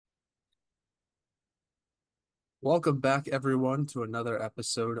Welcome back, everyone, to another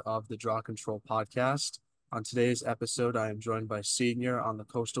episode of the Draw Control podcast. On today's episode, I am joined by senior on the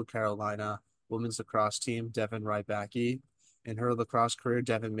Coastal Carolina women's lacrosse team, Devin Rybacki. In her lacrosse career,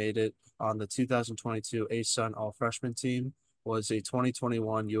 Devin made it on the 2022 ASUN All-Freshman Team, was a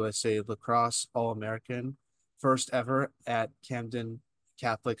 2021 USA Lacrosse All-American, first ever at Camden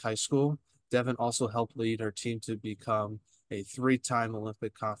Catholic High School. Devin also helped lead her team to become a three-time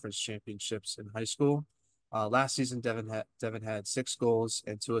Olympic Conference championships in high school. Last season, Devin had 6 goals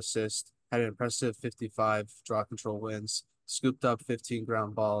and 2 assists, had an impressive 55 draw control wins, scooped up 15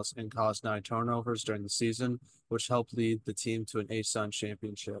 ground balls, and caused 9 turnovers during the season, which helped lead the team to an ASUN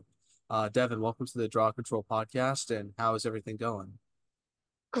championship. Devin, welcome to the Draw Control podcast, and how is everything going?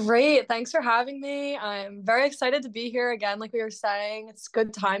 Great. Thanks for having me. I'm very excited to be here again. Like we were saying, it's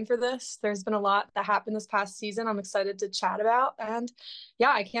good time for this. There's been a lot that happened this past season. I'm excited to chat about. And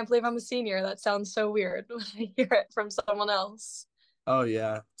yeah, I can't believe I'm a senior. That sounds so weird when I hear it from someone else. Oh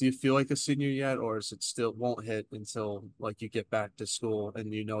yeah. Do you feel like a senior yet, or is it still won't hit until like you get back to school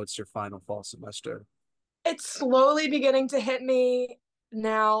and you know it's your final fall semester? It's slowly beginning to hit me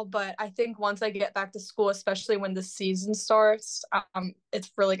now, but I think once I get back to school, especially when the season starts,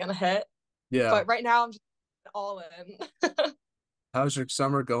 it's really gonna hit. Yeah. But right now I'm just all in. How's your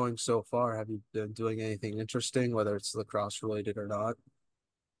summer going so far? Have you been doing anything interesting, whether it's lacrosse related or not?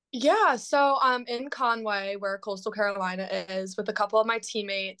 Yeah, so I'm in Conway, where Coastal Carolina is, with a couple of my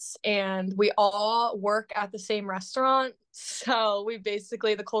teammates, and we all work at the same restaurant. So we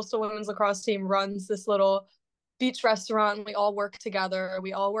basically, the Coastal Women's Lacrosse team runs this little beach restaurant. We all work together,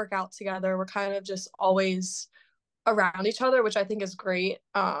 we all work out together. We're kind of just always around each other, which I think is great.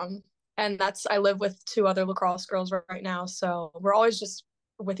 And I live with two other lacrosse girls right now. So we're always just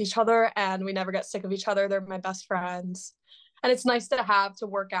with each other and we never get sick of each other. They're my best friends. And it's nice to have to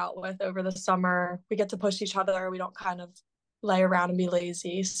work out with over the summer. We get to push each other. We don't kind of lay around and be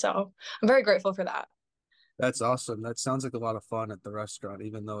lazy. So I'm very grateful for that. That's awesome. That sounds like a lot of fun at the restaurant,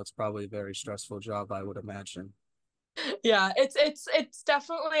 even though it's probably a very stressful job, I would imagine. Yeah, it's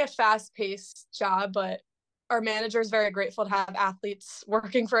definitely a fast-paced job, but our manager is very grateful to have athletes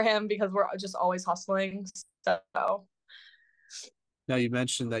working for him because we're just always hustling. So Now, you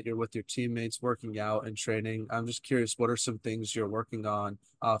mentioned that you're with your teammates working out and training. I'm just curious, what are some things you're working on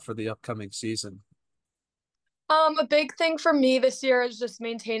for the upcoming season? A big thing for me this year is just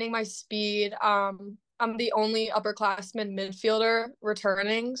maintaining my speed. I'm the only upperclassman midfielder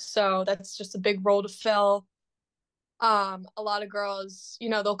returning, so that's just a big role to fill. A lot of girls,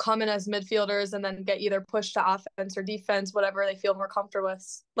 they'll come in as midfielders and then get either pushed to offense or defense, whatever they feel more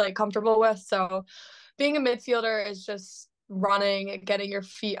comfortable with. So being a midfielder is just running, getting your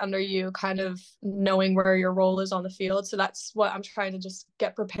feet under you, kind of knowing where your role is on the field. So that's what I'm trying to just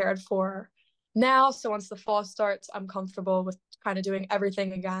get prepared for now. So once the fall starts, I'm comfortable with kind of doing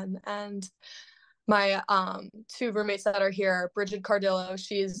everything again. And my two roommates that are here, Bridget Cardillo,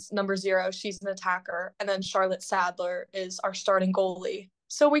 she's number 0, she's an attacker, and then Charlotte Sadler is our starting goalie.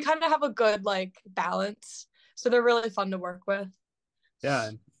 So we kind of have a good like balance. So they're really fun to work with. Yeah,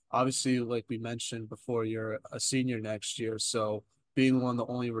 and obviously, like we mentioned before, you're a senior next year, so being one of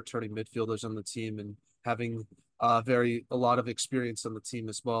the only returning midfielders on the team and having a lot of experience on the team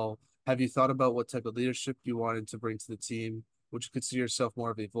as well. Have you thought about what type of leadership you wanted to bring to the team? Would you consider yourself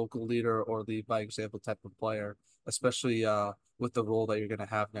more of a vocal leader or lead by example type of player, especially with the role that you're going to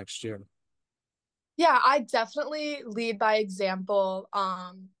have next year? Yeah, I definitely lead by example.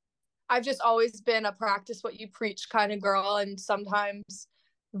 I've just always been a practice what you preach kind of girl, and sometimes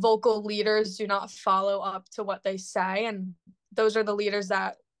vocal leaders do not follow up to what they say, and those are the leaders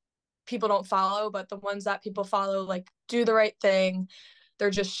that people don't follow, but the ones that people follow like do the right thing. They're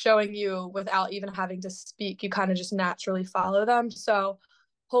just showing you without even having to speak. You kind of just naturally follow them. So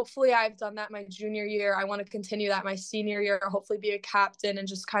hopefully I've done that my junior year. I want to continue that my senior year, hopefully be a captain and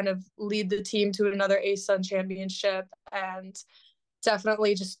just kind of lead the team to another ASUN championship, and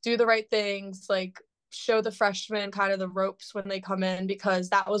definitely just do the right things, like show the freshmen kind of the ropes when they come in, because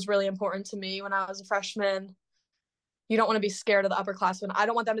that was really important to me when I was a freshman. You don't want to be scared of the upperclassmen. I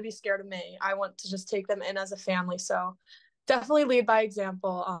don't want them to be scared of me. I want to just take them in as a family. So definitely lead by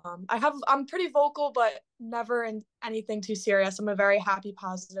example. I'm pretty vocal, but never in anything too serious. I'm a very happy,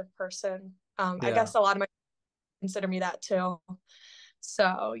 positive person. I Yeah, guess a lot of my consider me that too.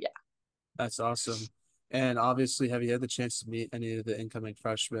 So yeah. that's awesome. And obviously, have you had the chance to meet any of the incoming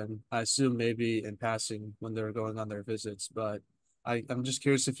freshmen? I assume maybe in passing when they're going on their visits, but I'm just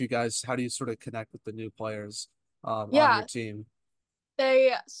curious if you guys, how do you sort of connect with the new players on your Yeah. team?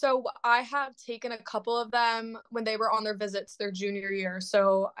 So I have taken a couple of them when they were on their visits their junior year.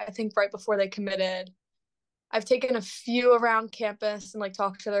 So I think right before they committed, I've taken a few around campus and like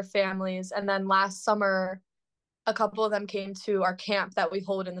talked to their families. And then last summer, a couple of them came to our camp that we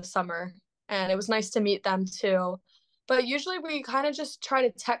hold in the summer. And it was nice to meet them too. But usually we kind of just try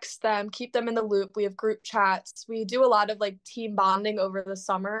to text them, keep them in the loop. We have group chats. We do a lot of like team bonding over the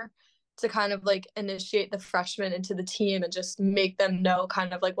summer to kind of like initiate the freshmen into the team and just make them know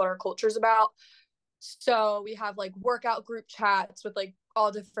kind of like what our culture is about. So we have like workout group chats with like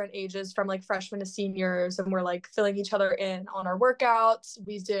all different ages from like freshmen to seniors, and we're like filling each other in on our workouts.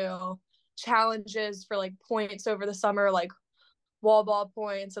 We do challenges for like points over the summer, like wall ball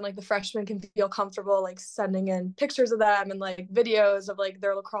points, and like the freshmen can feel comfortable like sending in pictures of them and like videos of like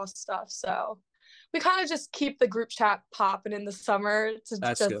their lacrosse stuff. So we kind of just keep the group chat popping in the summer to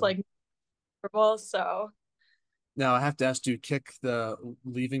That's just good. like comfortable. So Now I have to ask, do you kick the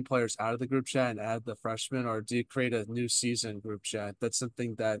leaving players out of the group chat and add the freshmen, or do you create a new season group chat? That's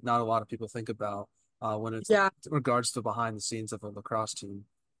something that not a lot of people think about when it's yeah, in regards to behind the scenes of a lacrosse team.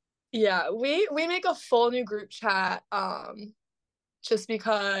 yeah, we make a full new group chat just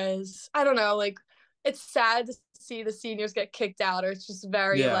because I don't know, like it's sad to see the seniors get kicked out, or it's just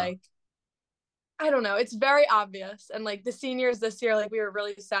very Yeah, like I don't know, it's very obvious. And like the seniors this year, like we were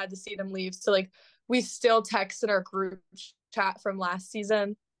really sad to see them leave. So like we still text in our group chat from last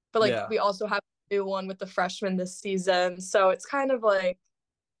season, but like yeah, we also have a new one with the freshmen this season. So it's kind of like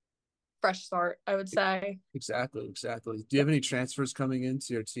fresh start, I would say. exactly, exactly. Do you have any transfers coming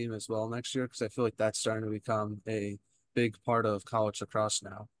into your team as well next year? Because I feel like that's starting to become a big part of college lacrosse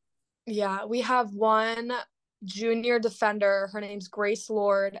now. Yeah, we have one junior defender. Her name's Grace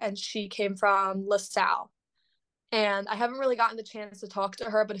Lord, and she came from LaSalle. And I haven't really gotten the chance to talk to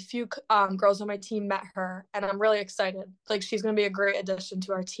her, but a few girls on my team met her, and I'm really excited. Like she's going to be a great addition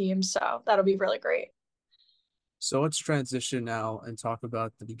to our team, so that'll be really great. So let's transition now and talk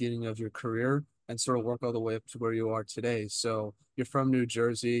about the beginning of your career and sort of work all the way up to where you are today. So you're from New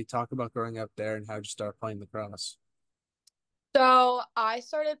Jersey. Talk about growing up there and how you start playing lacrosse. So I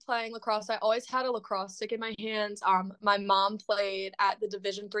started playing lacrosse. I always had a lacrosse stick in my hands. My mom played at the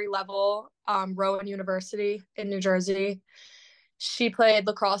Division III level, Rowan University in New Jersey. She played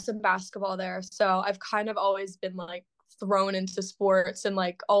lacrosse and basketball there. So I've kind of always been like thrown into sports and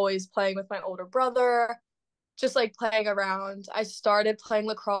like always playing with my older brother, just like playing around. I started playing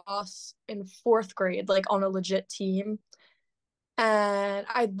lacrosse in fourth grade, like on a legit team. And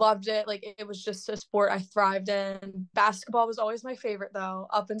I loved it. Like it was just a sport I thrived in. Basketball was always my favorite though,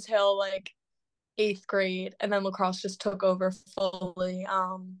 up until like eighth grade. And then lacrosse just took over fully.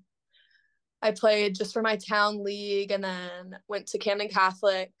 I played just for my town league and then went to Camden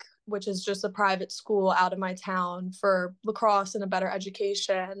Catholic, which is just a private school out of my town for lacrosse and a better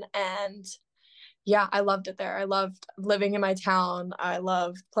education. And yeah, I loved it there. I loved living in my town. I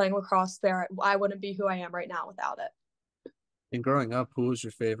loved playing lacrosse there. I wouldn't be who I am right now without it. And growing up, who was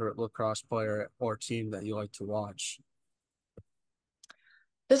your favorite lacrosse player or team that you like to watch?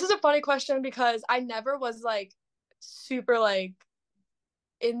 This is a funny question because I never was like super like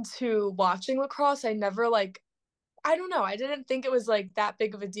into watching lacrosse. I never like I don't know. I didn't think it was like that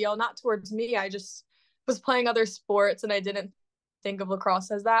big of a deal. Not towards me. I just was playing other sports and I didn't think of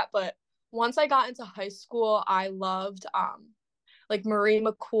lacrosse as that. But once I got into high school, I loved like Marie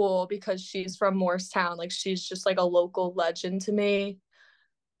McCool because she's from Morristown. Like she's just like a local legend to me.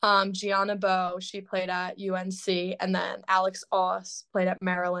 Gianna Bo, she played at UNC, and then Alex Oss played at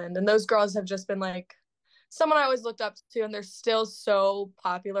Maryland. And those girls have just been like someone I always looked up to, and they're still so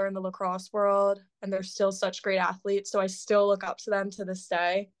popular in the lacrosse world, and they're still such great athletes. So I still look up to them to this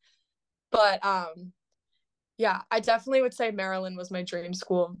day. But yeah, I definitely would say Maryland was my dream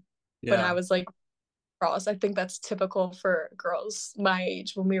school when I Yeah. was like lacrosse. I think that's typical for girls my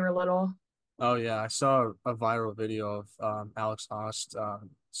age when we were little. Oh yeah, I saw a viral video of Alex Host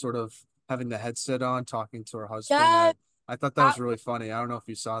sort of having the headset on, talking to her husband. Yeah, I thought that was really funny. I don't know if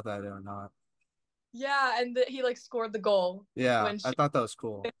you saw that or not. yeah, and he like scored the goal Yeah, when I she thought that was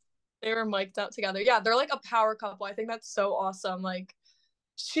cool. they were mic'd up together. Yeah, they're like a power couple. I think that's so awesome. Like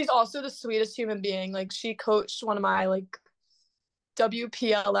she's also the sweetest human being. Like she coached one of my like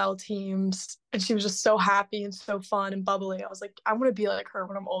WPLL teams and she was just so happy and so fun and bubbly. I was like, I want to be like her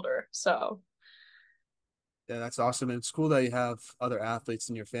when I'm older. So Yeah, that's awesome. And it's cool that you have other athletes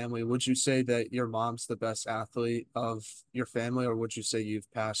in your family. Would you say that your mom's the best athlete of your family, or would you say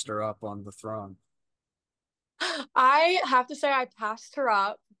you've passed her up on the throne? I have to say I passed her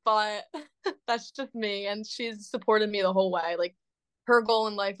up, but that's just me. And she's supported me the whole way. Like her goal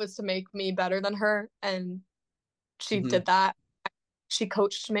in life was to make me better than her. And she Hmm. did that. She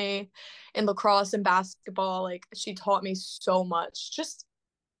coached me in lacrosse and basketball. Like she taught me so much, just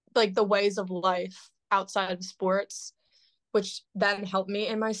like the ways of life. outside of sports, which then helped me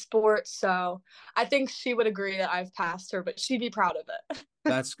in my sport. So I think she would agree that I've passed her, but she'd be proud of it.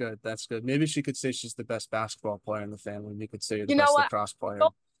 That's good. That's good. Maybe she could say she's the best basketball player in the family, and you could say you're the You know best what? lacrosse player.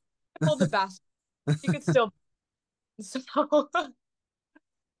 Don't hold the best. She could still. So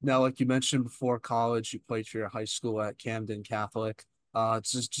Now, like you mentioned before college, you played for your high school at Camden Catholic.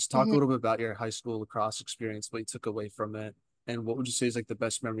 Just talk a Mhm. little bit about your high school lacrosse experience, what you took away from it, and what would you say is like the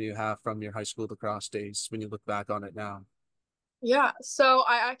best memory you have from your high school lacrosse days when you look back on it now? Yeah, so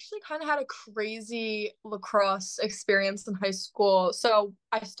I actually kind of had a crazy lacrosse experience in high school. So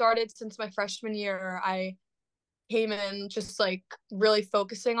I started since my freshman year. I came in just like really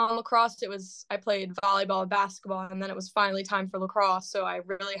focusing on lacrosse. I played volleyball and basketball, and then it was finally time for lacrosse. So I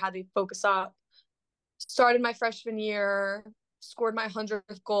really had to focus up. Started my freshman year, scored my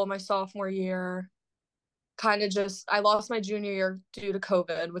 100th goal my sophomore year. Kind of just, I lost my junior year due to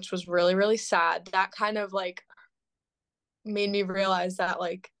COVID, which was really, really sad. That kind of like made me realize that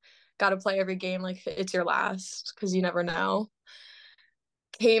like, got to play every game like it's your last because you never know.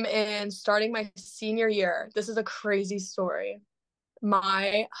 Came in starting my senior year. This is a crazy story.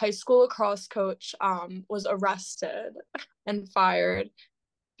 My high school lacrosse coach was arrested and fired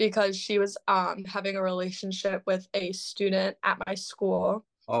because she was having a relationship with a student at my school.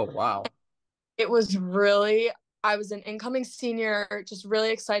 Oh, wow. It was really, I was an incoming senior, just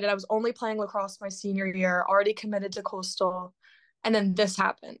really excited. I was only playing lacrosse my senior year, already committed to Coastal. And then this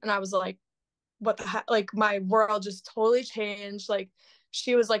happened. And I was like, what the heck? Like my world just totally changed. Like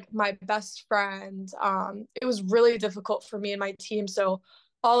she was like my best friend. It was really difficult for me and my team. So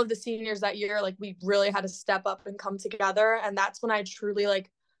all of the seniors that year, like we really had to step up and come together. And that's when I truly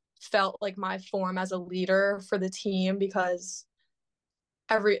like felt like my form as a leader for the team because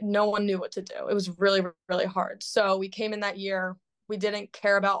no one knew what to do. It was really, really hard. So we came in that year. We didn't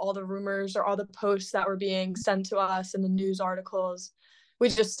care about all the rumors or all the posts that were being sent to us and the news articles. We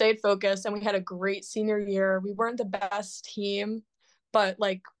just stayed focused and we had a great senior year. We weren't the best team, but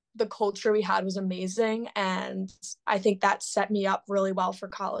like the culture we had was amazing. And I think that set me up really well for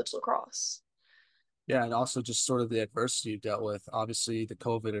college lacrosse. Yeah, and also just sort of the adversity you dealt with. Obviously, the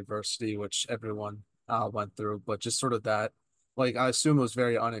COVID adversity, which everyone went through, but just sort of that, like I assume it was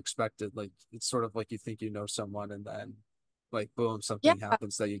very unexpected. Like it's sort of like you think you know someone, and then like boom, Yeah, something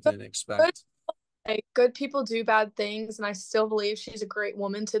happens that you didn't good, expect. like good people do bad things, and I still believe she's a great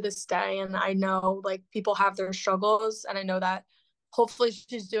woman to this day. And I know like people have their struggles, and I know that hopefully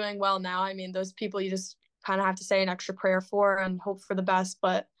she's doing well now. I mean, those people you just kind of have to say an extra prayer for and hope for the best.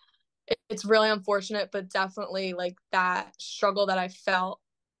 But it's really unfortunate, but definitely like that struggle that I felt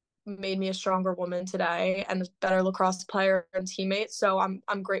made me a stronger woman today and a better lacrosse player and teammate. So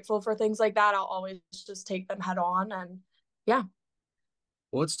I'm grateful for things like that. I'll always just take them head on and yeah.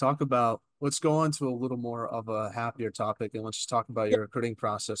 Well, let's go on to a little more of a happier topic, and let's just talk about your recruiting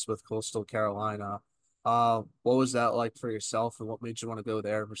process with Coastal Carolina. What was that like for yourself, and what made you want to go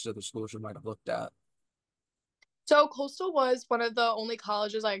there versus other schools you might have looked at? So Coastal was one of the only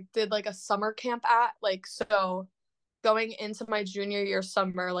colleges I did like a summer camp at. Like so going into my junior year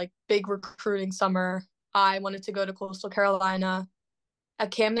summer, like big recruiting summer, I wanted to go to Coastal Carolina. A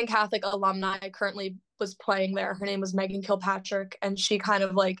Camden Catholic alumni currently was playing there. Her name was Megan Kilpatrick, and she kind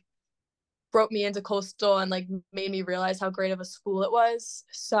of like broke me into Coastal and like made me realize how great of a school it was.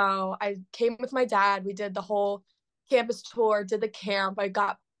 So I came with my dad. We did the whole campus tour, did the camp. I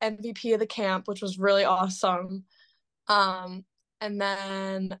got MVP of the camp, which was really awesome. Um, and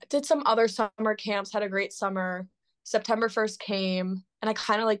then did some other summer camps, had a great summer. September 1st came and I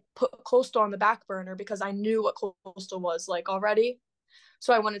kind of like put Coastal on the back burner because I knew what Coastal was like already.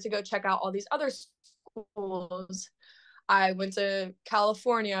 So I wanted to go check out all these other schools. I went to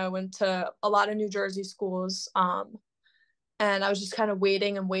California, I went to a lot of New Jersey schools. And I was just kind of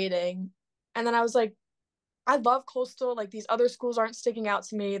waiting and waiting. And then I was like, I love Coastal. Like these other schools aren't sticking out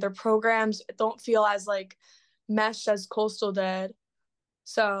to me. Their programs don't feel as like meshed as Coastal did.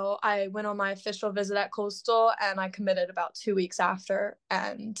 So I went on my official visit at Coastal and I committed about 2 weeks after.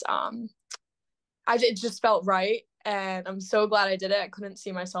 And it just felt right. And I'm so glad I did it. I couldn't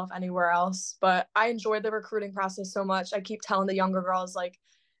see myself anywhere else. But I enjoyed the recruiting process so much. I keep telling the younger girls, like,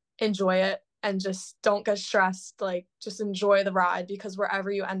 enjoy it and just don't get stressed. Like, just enjoy the ride because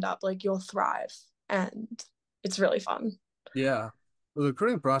wherever you end up, like, you'll thrive. And it's really fun. Yeah. Well, the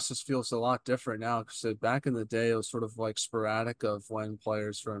recruiting process feels a lot different now because back in the day, it was sort of like sporadic of when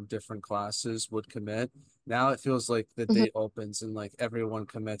players from different classes would commit. Now it feels like the Mhm. date opens and like everyone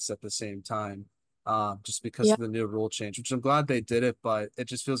commits at the same time, just because Yeah. of the new rule change, which I'm glad they did it, but it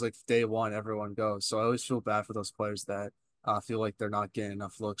just feels like day one, everyone goes. So I always feel bad for those players that feel like they're not getting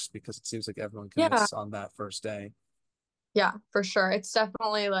enough looks because it seems like everyone Yeah, commits on that first day. yeah, for sure. It's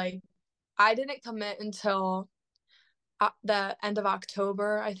definitely like I didn't commit until the end of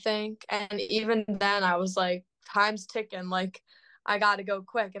October, I think. And even then, I was like, time's ticking. Like, I got to go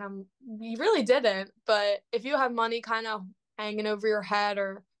quick. And you really didn't. But if you have money kind of hanging over your head,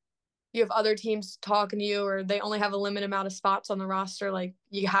 or you have other teams talking to you, or they only have a limited amount of spots on the roster, like,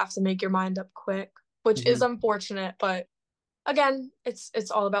 you have to make your mind up quick, which is Hmm. unfortunate. But again,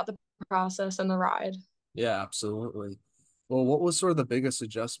 it's all about the process and the ride. Yeah, absolutely. Well, what was sort of the biggest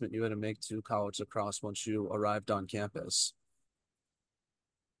adjustment you had to make to college lacrosse once you arrived on campus?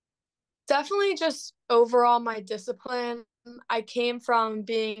 Definitely just overall my discipline. I came from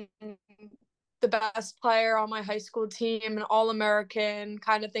being the best player on my high school team, an All-American,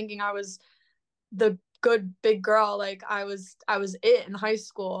 kind of thinking I was the good big girl. Like I was it in high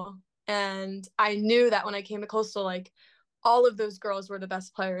school. And I knew that when I came to Coastal, like all of those girls were the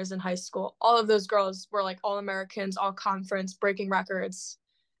best players in high school. All of those girls were like All-Americans, all conference, breaking records.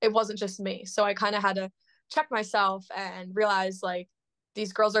 It wasn't just me. So I kind of had to check myself and realize like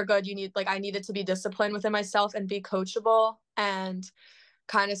these girls are good. I needed to be disciplined within myself and be coachable. And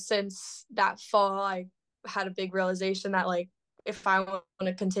kind of since that fall, I had a big realization that like if I want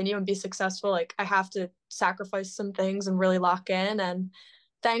to continue and be successful, like I have to sacrifice some things and really lock in. And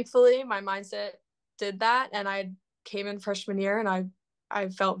thankfully, my mindset did that, and I came in freshman year, and I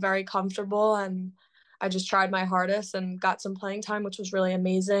felt very comfortable, and I just tried my hardest and got some playing time, which was really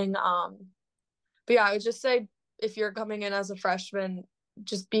amazing. But yeah, I would just say if you're coming in as a freshman,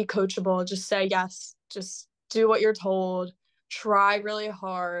 just be coachable. Just say yes. Just do what you're told. Try really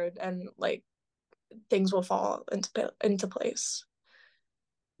hard, and like things will fall into place.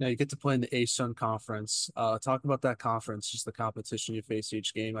 Now you get to play in the ASUN conference. Talk about that conference, just the competition you face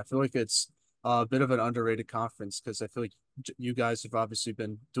each game. I feel like it's a bit of an underrated conference because I feel like you guys have obviously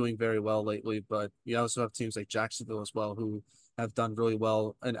been doing very well lately, but you also have teams like Jacksonville as well who have done really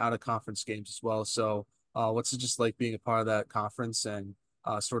well in out of conference games as well. So, what's it just like being a part of that conference and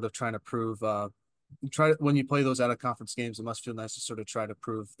sort of trying to prove when you play those out of conference games, it must feel nice to sort of try to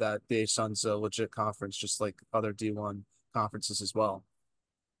prove that the ASUN's a legit conference, just like other D1 conferences as well.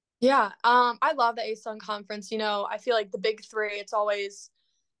 Yeah, I love the ASUN conference. I feel like the big three. It's always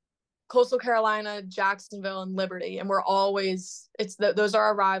Coastal Carolina, Jacksonville, and Liberty, and those are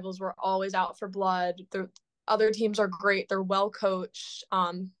our rivals. We're always out for blood. The other teams are great. They're well coached.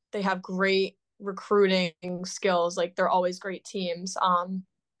 They have great recruiting skills. Like they're always great teams.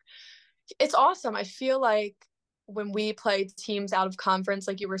 It's awesome. I feel like when we play teams out of conference,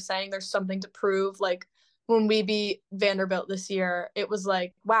 like you were saying, there's something to prove. Like when we beat Vanderbilt this year, it was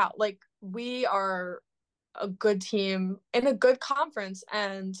like, wow, like we are a good team in a good conference.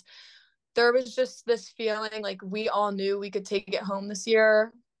 And there was just this feeling like we all knew we could take it home this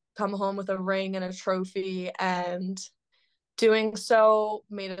year, come home with a ring and a trophy. And doing so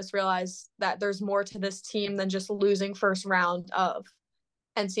made us realize that there's more to this team than just losing first round of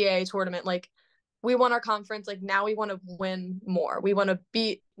NCAA tournament. Like we won our conference. Like now we want to win more. We want to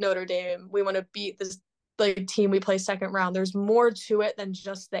beat Notre Dame. We want to beat this like team we play second round. There's more to it than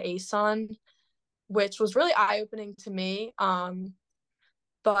just the ASUN, which was really eye opening to me.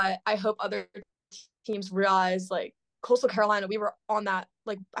 But I hope other teams realize like Coastal Carolina, we were on that,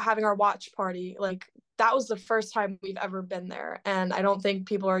 like having our watch party. Like that was the first time we've ever been there. And I don't think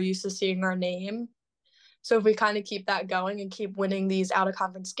people are used to seeing our name. So if we kind of keep that going and keep winning these out of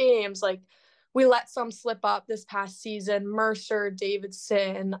conference games, like we let some slip up this past season, Mercer,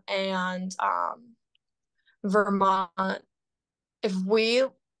 Davidson, and Vermont. If we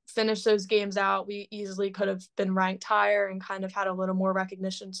finish those games out, we easily could have been ranked higher and kind of had a little more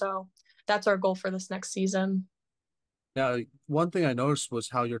recognition. So that's our goal for this next season. Now, one thing I noticed was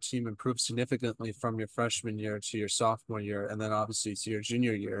how your team improved significantly from your freshman year to your sophomore year, and then obviously to your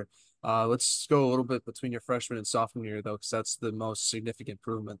junior year. Let's go a little bit between your freshman and sophomore year, though, because that's the most significant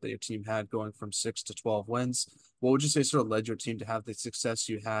improvement that your team had going from 6 to 12 wins. What would you say sort of led your team to have the success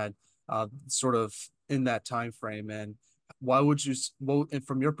you had, sort of in that time frame? And why would you, well, and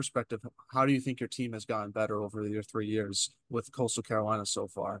from your perspective, how do you think your team has gotten better over your 3 years with Coastal Carolina so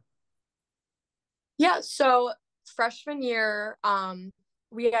far? Yeah, so freshman year,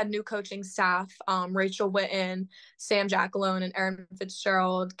 we had new coaching staff. Rachel Witten, Sam Jackalone, and Erin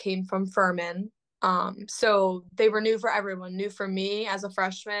Fitzgerald came from Furman. So they were new for everyone, new for me as a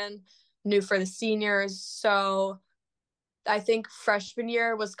freshman, new for the seniors. So I think freshman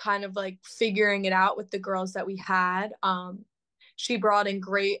year was kind of like figuring it out with the girls that we had. She brought in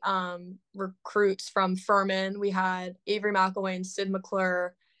great recruits from Furman. We had Avery McElwain, Sid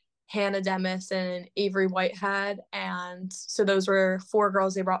McClure, Hannah Demis and Avery Whitehead. And so those were four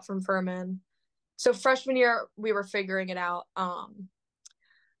girls they brought from Furman. So freshman year, we were figuring it out.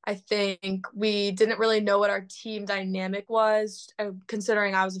 I think we didn't really know what our team dynamic was.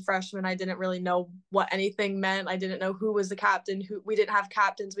 Considering I was a freshman, I didn't really know what anything meant. I didn't know who was the captain. We didn't have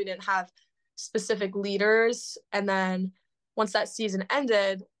captains. We didn't have specific leaders. And then once that season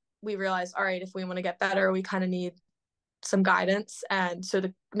ended, we realized, all right, if we want to get better, we kind of need some guidance. And so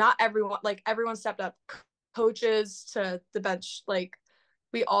not everyone, like everyone stepped up, coaches to the bench, like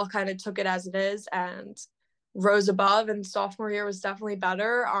we all kind of took it as it is and rose above. And sophomore year was definitely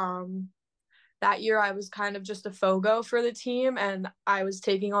better. That year I was kind of just a FOGO for the team, and I was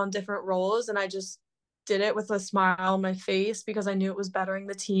taking on different roles, and I just did it with a smile on my face because I knew it was bettering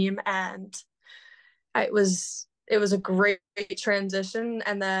the team. And it was a great transition.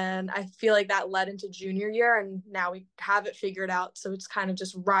 And then I feel like that led into junior year, and now we have it figured out. So it's kind of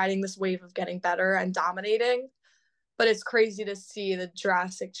just riding this wave of getting better and dominating. But it's crazy to see the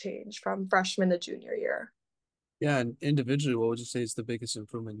drastic change from freshman to junior year. Yeah, and individually, what would you say is the biggest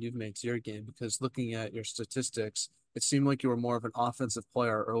improvement you've made to your game? Because looking at your statistics, it seemed like you were more of an offensive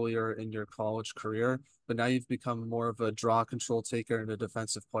player earlier in your college career, but now you've become more of a draw control taker and a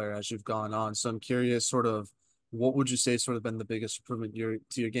defensive player as you've gone on. So I'm curious, sort of, what would you say sort of been the biggest improvement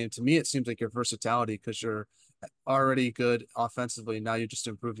to your game? To me, it seems like your versatility because you're already good offensively. Now you just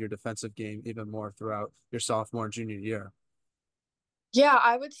improve your defensive game even more throughout your sophomore and junior year. Yeah,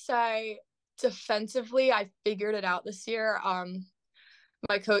 I would say defensively, I figured it out this year.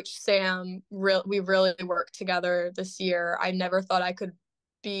 My coach Sam, we really worked together this year. I never thought I could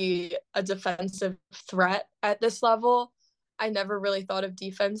be a defensive threat at this level. I never really thought of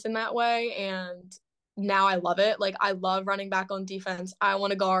defense in that way, and now I love it. Like I love running back on defense. I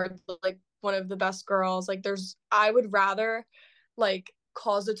want to guard like one of the best girls. I would rather like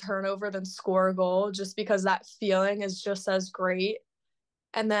cause a turnover than score a goal just because that feeling is just as great.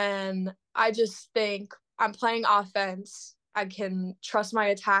 And then I just think I'm playing offense. I can trust my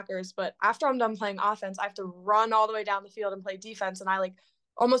attackers, but after I'm done playing offense, I have to run all the way down the field and play defense. And I like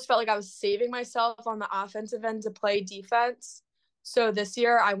almost felt like I was saving myself on the offensive end to play defense. So this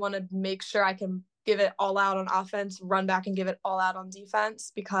year, I want to make sure I can give it all out on offense, run back and give it all out on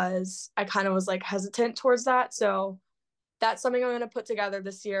defense because I kind of was like hesitant towards that. So that's something I'm going to put together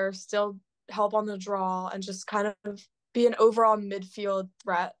this year, still help on the draw and just kind of be an overall midfield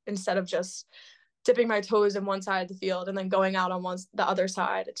threat instead of just dipping my toes in one side of the field and then going out on the other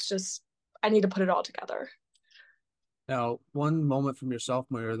side. It's just I need to put it all together. Now, one moment from your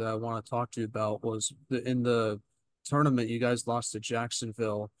sophomore year that I want to talk to you about was in the tournament you guys lost to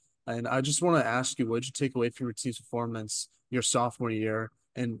Jacksonville, and I just want to ask you, what did you take away from your team's performance your sophomore year,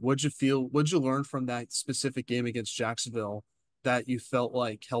 and what'd you learn from that specific game against Jacksonville that you felt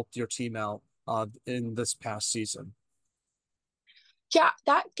like helped your team out in this past season? Yeah,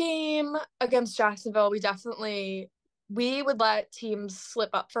 that game against Jacksonville, we would let teams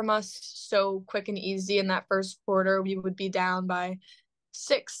slip up from us so quick and easy in that first quarter. We would be down by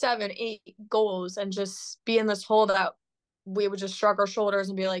 6, 7, 8 goals and just be in this hole that we would just shrug our shoulders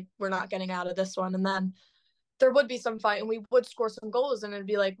and be like, we're not getting out of this one. And then there would be some fight and we would score some goals and it'd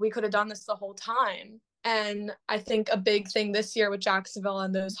be like, we could have done this the whole time. And I think a big thing this year with Jacksonville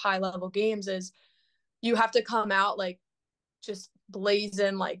and those high level games is you have to come out like just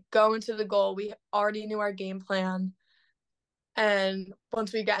blazing, like go into the goal. We already knew our game plan. And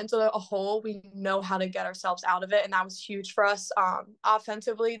once we get into a hole, we know how to get ourselves out of it. And that was huge for us.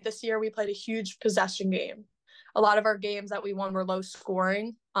 Offensively, this year, we played a huge possession game. A lot of our games that we won were low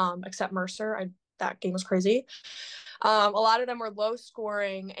scoring, except Mercer. That game was crazy. A lot of them were low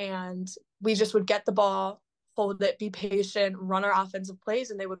scoring, and we just would get the ball, hold it, be patient, run our offensive plays,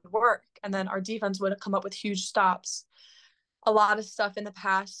 and they would work. And then our defense would come up with huge stops. A lot of stuff in the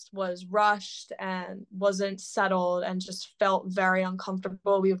past was rushed and wasn't settled and just felt very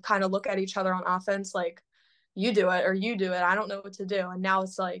uncomfortable. We would kind of look at each other on offense like, you do it or you do it. I don't know what to do. And now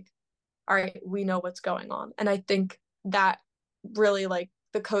it's like, all right, we know what's going on. And I think that really like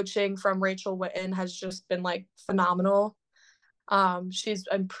the coaching from Rachel Witten has just been like phenomenal. She's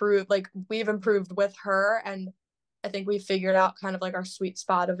improved, like we've improved with her. And I think we figured out kind of like our sweet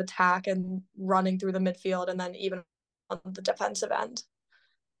spot of attack and running through the midfield and then even on the defensive end.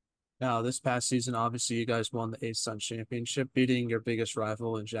 Now, this past season, obviously, you guys won the ASUN championship, beating your biggest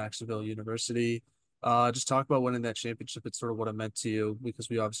rival in Jacksonville University. Just talk about winning that championship. It's sort of what it meant to you because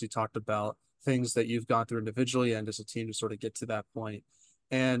we obviously talked about things that you've gone through individually and as a team to sort of get to that point.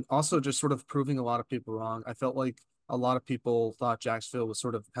 And also just sort of proving a lot of people wrong. I felt like a lot of people thought Jacksonville was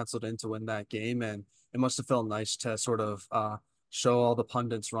sort of penciled in to win that game, and it must have felt nice to sort of show all the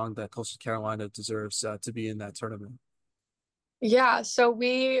pundits wrong that Coastal Carolina deserves to be in that tournament. Yeah, so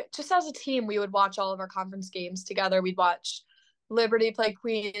we just as a team, we would watch all of our conference games together. We'd watch Liberty play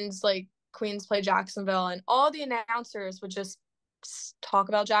Queens, like Queens play Jacksonville, and all the announcers would just talk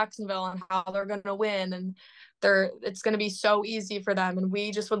about Jacksonville and how they're going to win and it's going to be so easy for them. And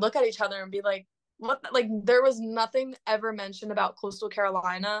we just would look at each other and be like, what? Like there was nothing ever mentioned about Coastal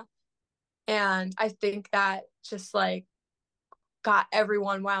Carolina. And I think that just like got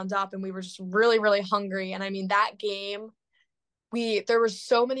everyone wound up and we were just really, really hungry. And I mean, that game, there were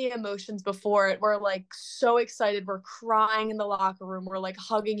so many emotions before it. We're like so excited. We're crying in the locker room. We're like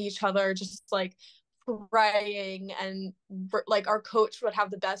hugging each other, just like praying. And like our coach would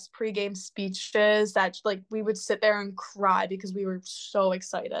have the best pregame speeches that like we would sit there and cry because we were so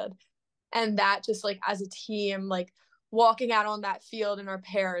excited. And that just like as a team, like walking out on that field in our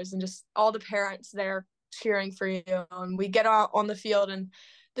pairs and just all the parents there cheering for you. And we get out on the field and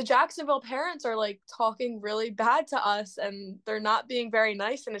the Jacksonville parents are like talking really bad to us and they're not being very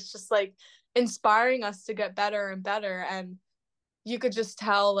nice. And it's just like inspiring us to get better and better. And you could just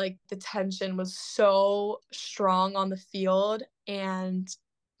tell like the tension was so strong on the field. And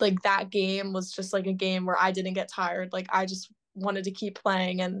like that game was just like a game where I didn't get tired. Like I just wanted to keep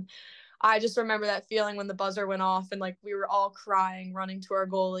playing. And I just remember that feeling when the buzzer went off and like we were all crying, running to our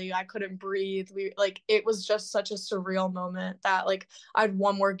goalie. I couldn't breathe. We like it was just such a surreal moment that like I had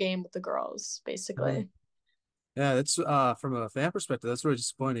one more game with the girls, Mhm. basically. Yeah, it's from a fan perspective, that's really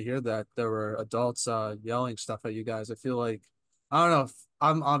disappointing to hear that there were adults yelling stuff at you guys. I feel like I don't know if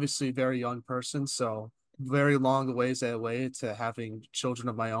I'm obviously a very young person, so very long ways away to having children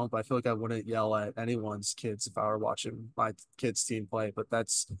of my own, but I feel like I wouldn't yell at anyone's kids if I were watching my kids' team play. But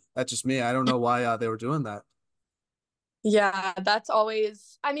that's just me. I don't know why they were doing that. Yeah, that's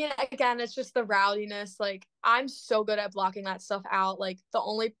always, I mean, again, it's just the rowdiness. Like, I'm so good at blocking that stuff out. Like, the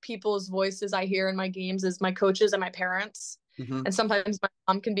only people's voices I hear in my games is my coaches and my parents. Hmm. And sometimes my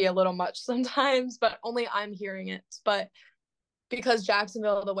mom can be a little much sometimes, but only I'm hearing it. But because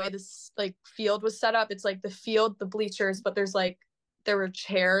Jacksonville, the way this like field was set up, it's like the field, the bleachers, but there were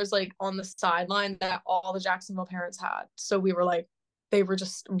chairs like on the sideline that all the Jacksonville parents had. So we were like, they were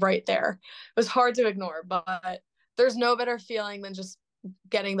just right there. It was hard to ignore, but there's no better feeling than just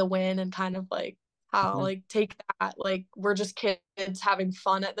getting the win and kind of like how Hmm. like take that. Like we're just kids having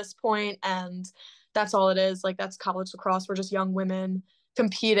fun at this point, and that's all it is. Like that's college lacrosse. We're just young women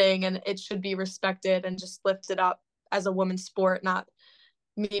competing, and it should be respected and just lifted up as a women's sport, not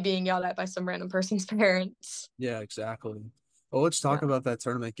me being yelled at by some random person's parents. Yeah, exactly. Well, let's talk Yeah. about that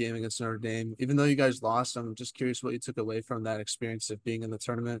tournament game against Notre Dame. Even though you guys lost, I'm just curious what you took away from that experience of being in the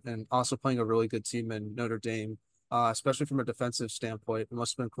tournament and also playing a really good team in Notre Dame, especially from a defensive standpoint. It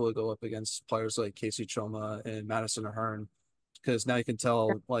must have been cool to go up against players like Casey Choma and Madison Ahern, because now you can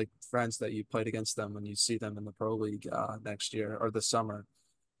tell like friends that you played against them when you see them in the pro league next year or this summer.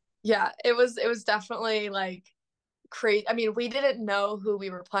 Yeah, it was definitely like crazy. I mean, we didn't know who we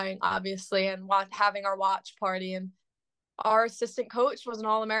were playing, obviously, and having our watch party. And our assistant coach was an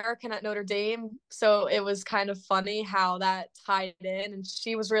All-American at Notre Dame. So it was kind of funny how that tied in. And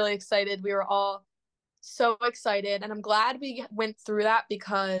she was really excited. We were all so excited. And I'm glad we went through that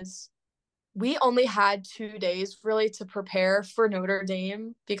because we only had 2 days really to prepare for Notre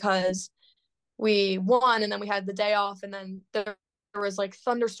Dame because we won and then we had the day off and then there was like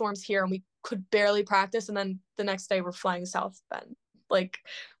thunderstorms here and we could barely practice and then the next day we're flying South Bend like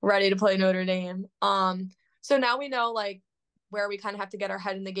ready to play Notre Dame. So now we know like where we kind of have to get our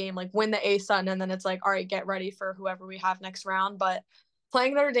head in the game, like win the ASUN and then it's like all right, get ready for whoever we have next round. But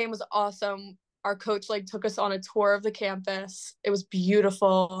playing Notre Dame was awesome. Our coach like took us on a tour of the campus. It was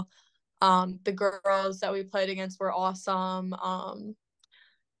beautiful. The girls that we played against were awesome.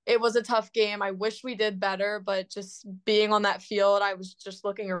 It was a tough game. I wish we did better, but just being on that field, I was just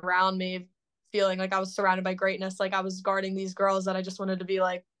looking around me, feeling like I was surrounded by greatness. Like I was guarding these girls that I just wanted to be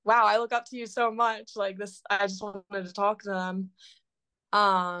like, wow, I look up to you so much. Like this, I just wanted to talk to them.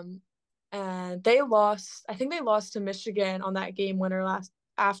 Um, and they lost. I think they lost to Michigan on that game winner last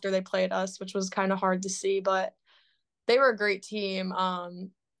after they played us, which was kind of hard to see, but they were a great team.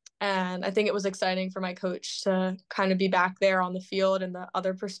 And I think it was exciting for my coach to kind of be back there on the field and the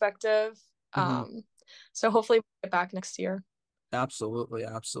other perspective. Hmm. Um, so hopefully we'll get back next year. Absolutely,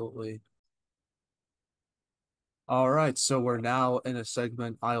 absolutely. All right, so we're now in a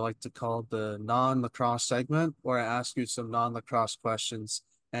segment I like to call the non-lacrosse segment, where I ask you some non-lacrosse questions,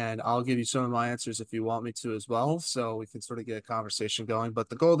 and I'll give you some of my answers if you want me to as well, so we can sort of get a conversation going. But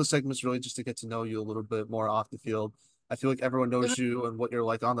the goal of the segment is really just to get to know you a little bit more off the field, I feel like everyone knows you and what you're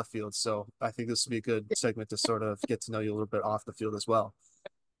like on the field. So I think this would be a good segment to sort of get to know you a little bit off the field as well.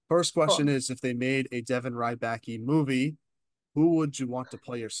 First question Cool. is, if they made a Devin Rybacki movie, who would you want to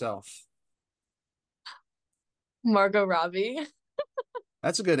play yourself? Margot Robbie.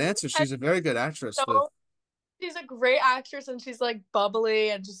 That's a good answer. And She's a very good actress with, so she's a great actress and she's like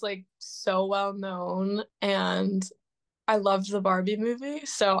bubbly and just like so well known. And I loved the Barbie movie.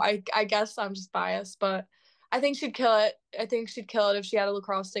 So I guess I'm just biased, but I think she'd kill it. I think she'd kill it if she had a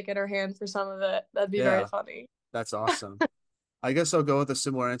lacrosse stick in her hand for some of it. That'd be very yeah, funny. that's awesome. I guess I'll go with a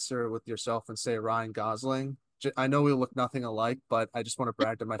similar answer with yourself and say Ryan Gosling. I know we look nothing alike, but I just want to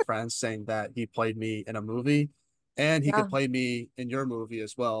brag to my friends saying that he played me in a movie and he could Yeah. play me in your movie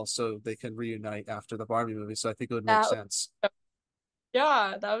as well. So they can reunite after the Barbie movie. So I think it would make That, sense.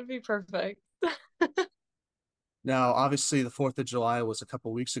 yeah, that would be perfect. Now, obviously, the 4th of July was a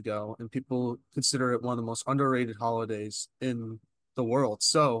couple weeks ago, and people consider it one of the most underrated holidays in the world.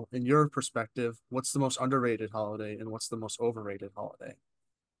 So, in your perspective, what's the most underrated holiday and what's the most overrated holiday?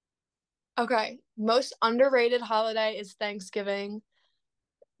 Okay. Most underrated holiday is Thanksgiving.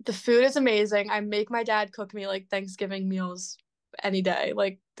 The food is amazing. I make my dad cook me like Thanksgiving meals any day.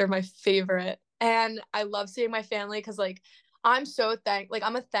 Like they're my favorite. And I love seeing my family because like I'm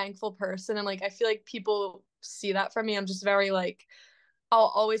a thankful person and like I feel like people see that from me. I'm just very like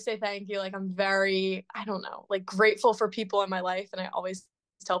I'll always say thank you. Like I'm very, I don't know, like grateful for people in my life and I always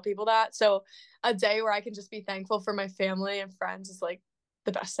tell people that. So a day where I can just be thankful for my family and friends is like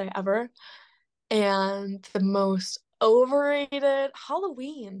the best day ever. And the most overrated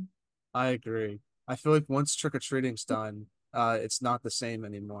Halloween. I agree. I feel like once trick or treating's done, it's not the same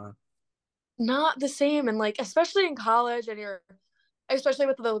anymore. Not the same. And like, especially in college and you're, especially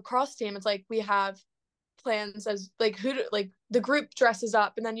with the lacrosse team, it's like we have plans as like like the group dresses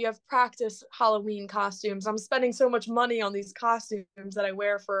up and then you have practice Halloween costumes. I'm spending so much money on these costumes that I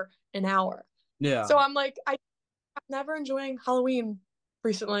wear for an hour. Yeah. So I'm like, I'm never enjoying Halloween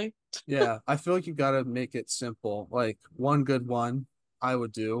recently. Yeah. I feel like you gotta make it simple. Like one good one I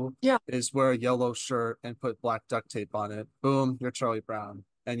would do Yeah. is wear a yellow shirt and put black duct tape on it. Boom, you're Charlie Brown.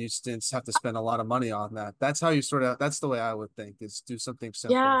 And you just have to spend a lot of money on that. That's how you sort of, that's the way I would think is do something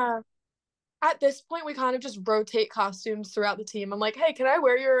simple. Yeah. At this point, we kind of just rotate costumes throughout the team. I'm like, hey, can I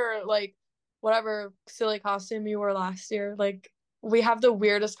wear your like whatever silly costume you wore last year? Like, we have the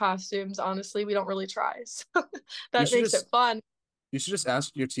weirdest costumes. Honestly, we don't really try, so You that should makes just it fun. You should just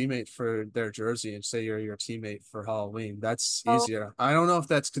ask your teammate for their jersey and say you're your teammate for Halloween. That's Oh easier. I don't know if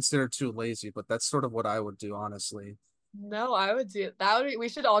that's considered too lazy, but that's sort of what I would do, honestly. no, I would do it. That would be, we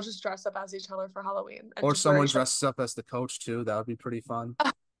should all just dress up as each other for Halloween and Or just wear someone each other. dresses up as the coach too. That would be pretty fun.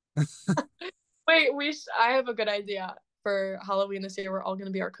 Wait, I have a good idea for Halloween this year. We're all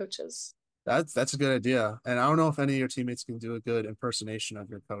gonna be our coaches. That's a good idea. And I don't know if any of your teammates can do a good impersonation of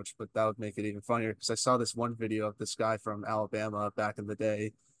your coach, but that would make it even funnier because I saw this one video of this guy from Alabama back in the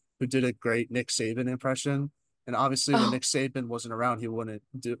day who did a great Nick Saban impression. And obviously when Oh, Nick Saban wasn't around, he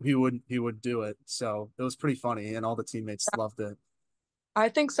would do it. So it was pretty funny and all the teammates loved it. I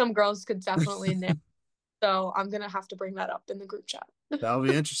think some girls could definitely nail. So I'm gonna have to bring that up in the group chat. That'll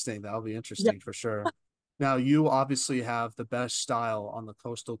be interesting. That'll be Yeah. interesting for sure. Now, you obviously have the best style on the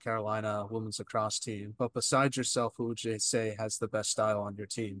Coastal Carolina women's lacrosse team, but besides yourself, who would you say has the best style on your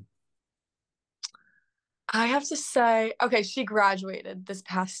team? I have to say, okay, she graduated this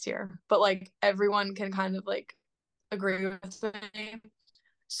past year, but like everyone can kind of like agree with me.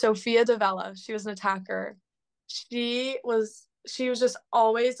 Sophia Davella, she was an attacker. She was just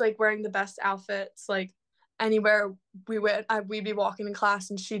always like wearing the best outfits. Like anywhere we went, we'd be walking in class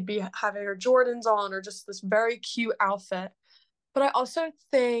and she'd be having her Jordans on or just this very cute outfit. But I also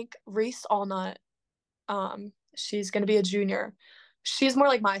think Reese Allnut, she's gonna be a junior. She's more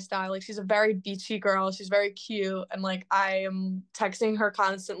like my style. Like she's a very beachy girl. She's very cute, and like I am texting her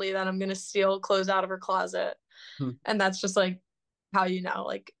constantly that I'm gonna steal clothes out of her closet, Hmm. and that's just like how you know,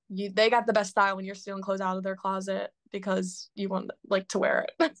 like they got the best style when you're stealing clothes out of their closet because you want like to wear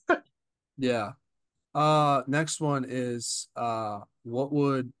it. Yeah. Next one is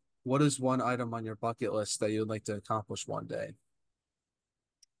what is one item on your bucket list that you'd like to accomplish one day?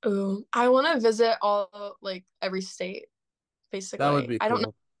 Ooh, I want to visit all like every state That would basically. be I don't know.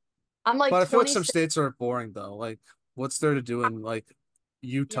 cool. I'm like But I feel like some 26. states are boring though. Like, what's there to do in like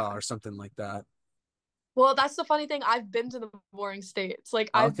Utah or something like that? Well, that's the funny thing. I've been to the boring states.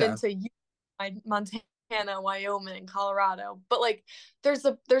 Like I've Okay. been to Montana, Wyoming, Colorado. But like there's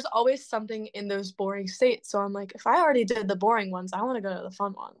always something in those boring states. So I'm like, if I already did the boring ones, I want to go to the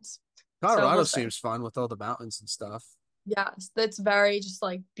fun ones. So Colorado we'll see. seems fun with all the mountains and stuff. Yes, that's very just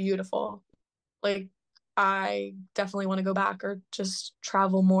like beautiful. Like I definitely want to go back or just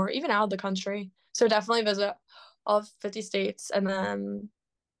travel more, even out of the country. So definitely visit all 50 states and then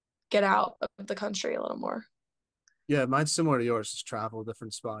get out of the country a little more. Yeah, mine's similar to yours, just travel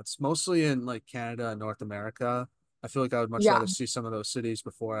different spots, mostly in like Canada and North America. I feel like I would much Yeah. rather see some of those cities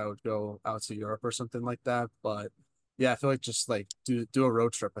before I would go out to Europe or something like that. But yeah, I feel like just like do a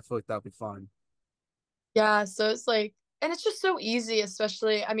road trip. I feel like that would be fun. Yeah. So it's like, and it's just so easy,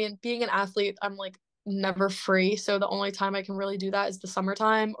 especially, I mean, being an athlete, I'm like never free. So the only time I can really do that is the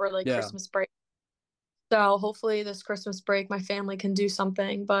summertime or like Yeah. Christmas break. So hopefully this Christmas break, my family can do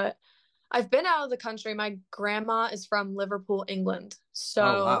something. But I've been out of the country. My grandma is from Liverpool, England.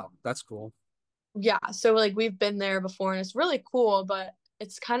 Oh So wow, that's cool. yeah, so like we've been there before and it's really cool, but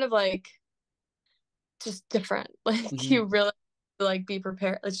it's kind of like just different. Like Hmm. you really like be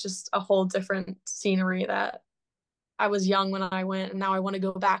prepared. It's just a whole different scenery that I was young when I went and now I want to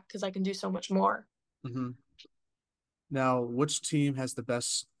go back because I can do so much more. Hmm. Now, which team has the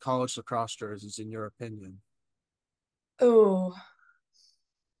best college lacrosse jerseys in your opinion? Oh,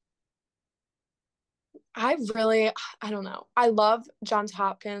 I don't know. I love Johns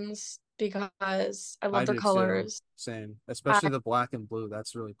Hopkins because I love I their do too. colors. Same, I, especially the black and blue.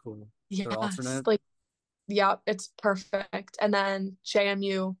 That's really cool. Their yes, alternate. like yeah, it's perfect. And then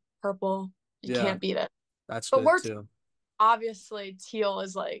JMU purple, you Yeah, can't beat it. that's But good we're too. obviously teal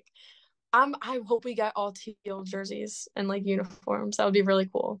is like I hope we get all teal jerseys and like uniforms. That would be really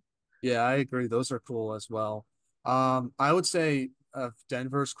cool. Yeah, I agree. Those are cool as well. I would say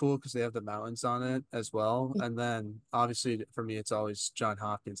Denver's cool because they have the mountains on it as well. And then obviously for me, it's always John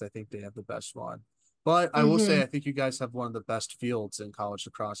Hopkins. I think they have the best one. But I will say, Mm-hmm. I think you guys have one of the best fields in college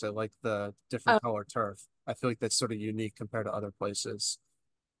lacrosse. I like the different Oh, color turf. I feel like that's sort of unique compared to other places.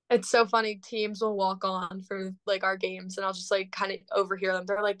 it's so funny. Teams will walk on for like our games, and I'll just like kind of overhear them.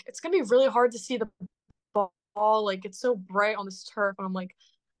 They're like, "It's gonna be really hard to see the ball. Like it's so bright on this turf." And I'm like,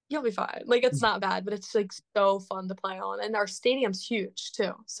 "You'll be fine. Like it's not bad, but it's like so fun to play on." And our stadium's huge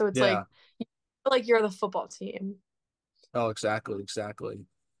too, so it's Yeah. like you feel like you're the football team. Oh, exactly, exactly.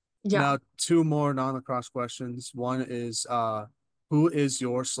 Yeah. Now, two more non-lacrosse questions. One is who is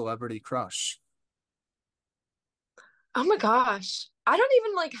your celebrity crush? Oh my gosh. I don't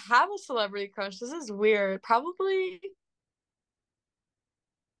even like have a celebrity crush. This is weird. Probably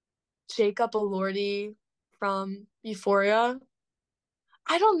Jacob Elordi from Euphoria.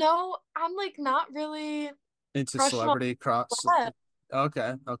 I don't know. I'm like not really Into crushing on celebrity cross. that.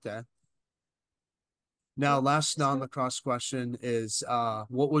 Okay, okay. Now, Who last is who? non-lacrosse question is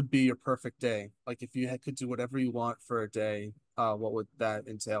what would be your perfect day? Like if you could do whatever you want for a day, what would that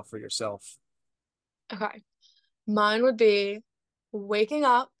entail for yourself? Okay. Mine would be waking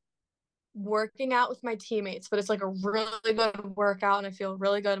up, working out with my teammates, but it's like a really good workout and I feel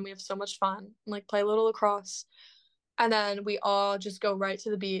really good and we have so much fun and like play a little lacrosse. And then we all just go right to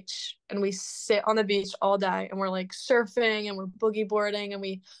the beach and we sit on the beach all day and we're like surfing and we're boogie boarding and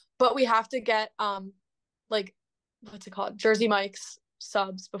but we have to get like what's it called? Jersey Mike's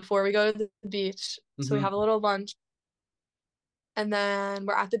subs before we go to the beach. So we Hmm. have a little lunch and then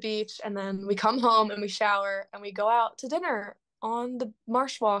we're at the beach and then we come home and we shower and we go out to dinner on the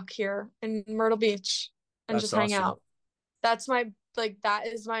marsh walk here in Myrtle Beach and That's just hang awesome. out. That's my like that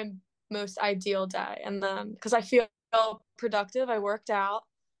is my most ideal day. And then because I feel productive, I worked out.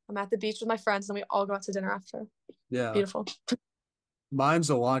 I'm at the beach with my friends and we all go out to dinner after. Yeah. Beautiful. Mine's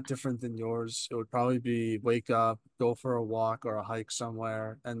a lot different than yours. It would probably be wake up, go for a walk or a hike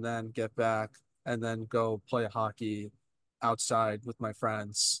somewhere, and then get back and then go play hockey outside with my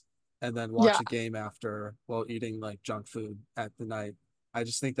friends, and then watch Yeah. a game after while eating like junk food at the night. I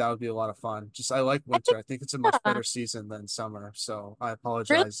just think that would be a lot of fun. Just I like I winter. think I think it's a much yeah. better season than summer. So I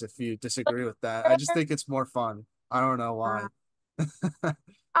Really apologize if you disagree with that. I just think it's more fun. I don't know why.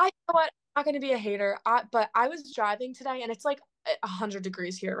 I you know what? I'm not gonna be a hater. But I was driving today and it's like 100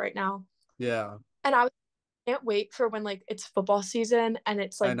 degrees here right now. Yeah, And I can't wait for when like it's football season and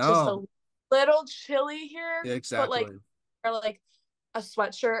it's I like just a know. little chilly here, Yeah, but like exactly. or like a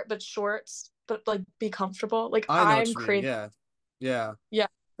sweatshirt but shorts, but like be comfortable. Like I know what I'm you mean. crazy. Yeah. Yeah. Yeah.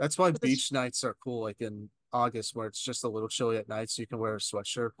 That's why 'Cause it's beach nights are cool, like in August, where it's just a little chilly at night, so you can wear a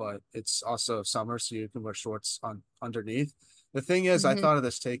sweatshirt, but it's also summer, so you can wear shorts on underneath. The thing is, I mhm. thought of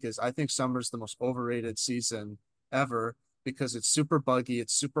this take is I think summer's the most overrated season ever because it's super buggy,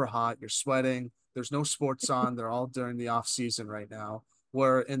 it's super hot, you're sweating, there's no sports on, they're all during the off season right now.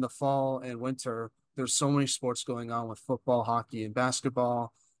 Where in the fall and winter, there's so many sports going on with football, hockey, and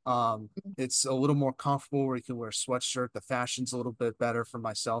basketball. It's a little more comfortable where you can wear a sweatshirt. The fashion's a little bit better for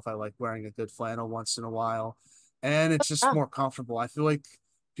myself. I like wearing a good flannel once in a while, and it's just Yeah. more comfortable. I feel like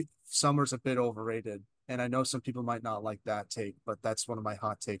summer's a bit overrated. And I know some people might not like that take, but that's one of my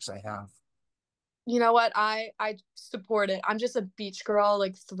hot takes I have. You know what? I support it. I'm just a beach girl,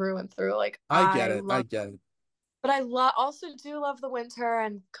 like through and through. Like I get I it. I love, get it. but I also do love the winter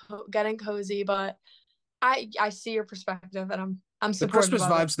and getting cozy. But I see your perspective, and I'm The supportive Christmas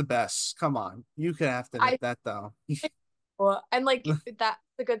of it. vibe's the best. Come on. You can have to admit I that though. and like that's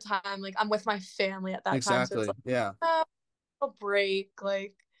a good time. Like I'm with my family at that time, so it's Exactly. like Yeah. a break,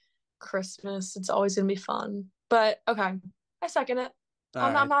 like Christmas. It's always gonna be fun. But okay, I second it. All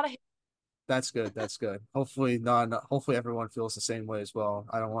I'm right. not a That's good. That's good. Hopefully everyone feels the same way as well.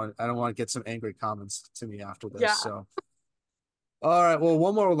 I don't want to get some angry comments to me after this. yeah. So all right. Well,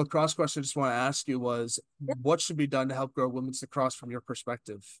 one more lacrosse question I just want to ask you was what should be done to help grow women's lacrosse from your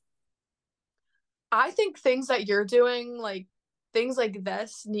perspective? I think things that you're doing, like things like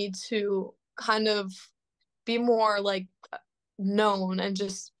this, need to kind of be more like known and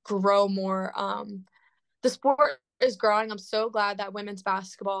just grow more. The sport is growing. I'm so glad that women's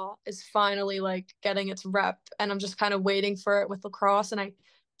basketball is finally like getting its rep, and I'm just kind of waiting for it with lacrosse. And I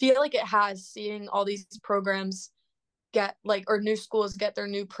feel like it has, seeing all these programs get like, or new schools get their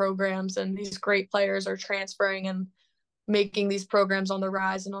new programs, and these great players are transferring and making these programs on the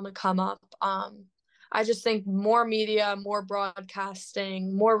rise and on the come up. I just think more media, more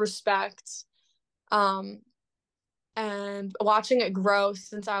broadcasting, more respect, um, and watching it grow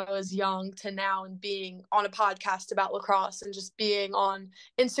since I was young to now, and being on a podcast about lacrosse and just being on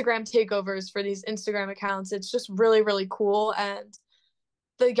Instagram takeovers for these Instagram accounts. It's just really, really cool. And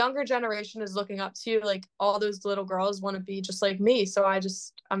the younger generation is looking up to you. Like all those little girls want to be just like me. So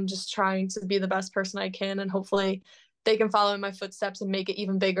I'm just trying to be the best person I can, and hopefully they can follow in my footsteps and make it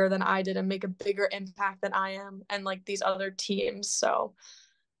even bigger than I did and make a bigger impact than I am, and like these other teams. So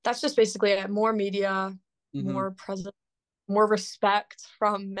that's just basically it. More media, Mm-hmm. more present, more respect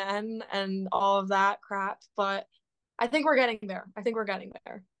from men and all of that crap. But I think we're getting there. I think we're getting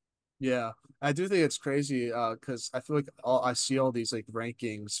there. Yeah, I do think it's crazy because I feel like I see all these like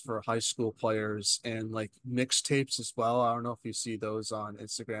rankings for high school players and like mixtapes as well. I don't know if you see those on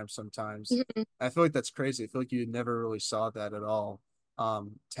Instagram sometimes. Mhm. I feel like that's crazy. I feel like you never really saw that at all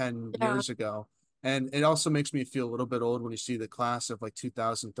 10 Yeah. years ago. And it also makes me feel a little bit old when you see the class of like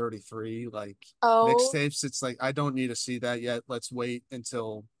 2033 like Oh, mixtapes. It's like I don't need to see that yet. Let's wait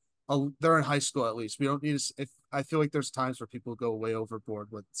until they're in high school at least. We don't need to. If I feel like there's times where people go way overboard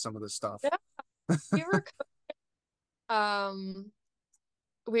with some of this stuff. yeah. We were um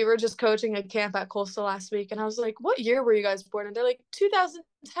we were just coaching a camp at Coastal last week, and I was like, "What year were you guys born?" And they're like,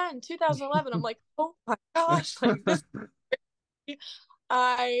 2010, 2011. I'm like, "Oh my gosh, like this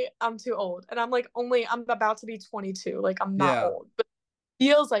I'm too old." And I'm like, I'm about to be 22. Like I'm not Yeah. old, but it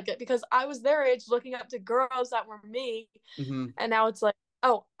feels like it because I was their age looking up to girls that were me, Hmm. and now it's like,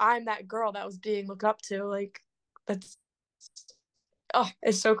 "Oh, I'm that girl that was being looked up to." Like that's oh,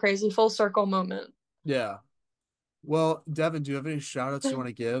 it's so crazy. Full circle moment. Yeah. Well, Devin, do you have any shout outs you want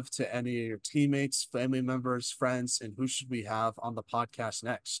to give to any of your teammates, family members, friends, and who should we have on the podcast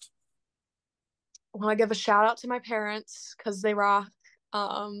next? I want to give a shout out to my parents because they rock.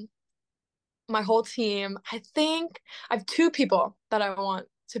 Um, my whole team. I think I have two people that I want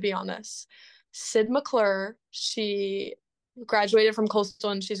to be on this. Sid McClure, she graduated from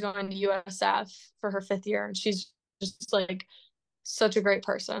Coastal and she's going to USF for her 5th year, and she's just like such a great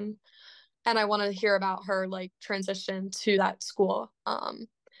person. And I want to hear about her like transition to that school.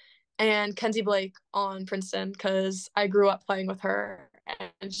 And Kenzie Blake on Princeton because I grew up playing with her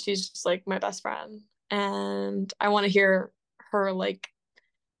and she's just like my best friend. And I want to hear her like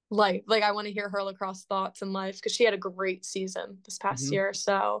life. Like I want to hear her lacrosse thoughts in life because she had a great season this past Hmm. year.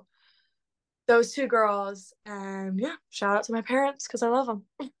 So those two girls, and yeah, shout out to my parents because I love them.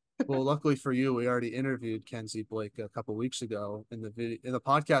 Well, luckily for you, we already interviewed Kenzie Blake a couple weeks ago, and the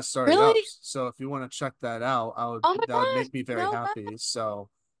podcast is already up. Really? So if you want to check that out, Oh my that would gosh! make me very No happy. So,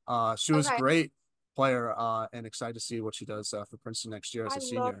 she was a okay. great player, and excited to see what she does for Princeton next year as I a love.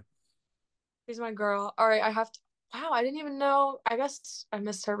 senior. She's my girl. All right, I have to. Wow, I didn't even know. I guess I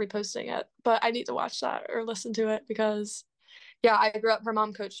missed her reposting it, but I need to watch that or listen to it because yeah, I grew up. Her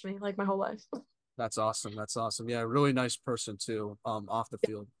mom coached me like my whole life. That's awesome. That's awesome. Yeah, really nice person too, off the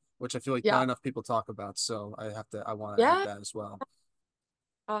field, which I feel like not Yeah, enough people talk about. So I want to add yeah, that as well.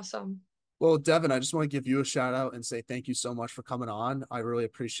 awesome. Well, Devin, I just want to give you a shout out and say thank you so much for coming on. I really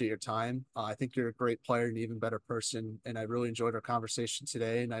appreciate your time. I think you're a great player and even better person. And I really enjoyed our conversation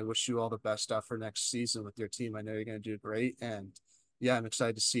today. And I wish you all the best stuff for next season with your team. I know you're going to do great. And yeah, I'm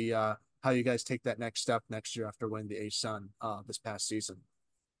excited to see how you guys take that next step next year after winning the ASUN this past season.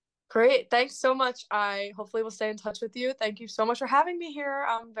 Great. Thanks so much. I hopefully will stay in touch with you. Thank you so much for having me here.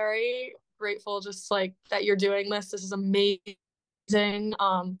 I'm very grateful just like that you're doing this. This is amazing.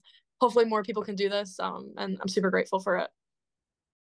 Hopefully more people can do this. And I'm super grateful for it.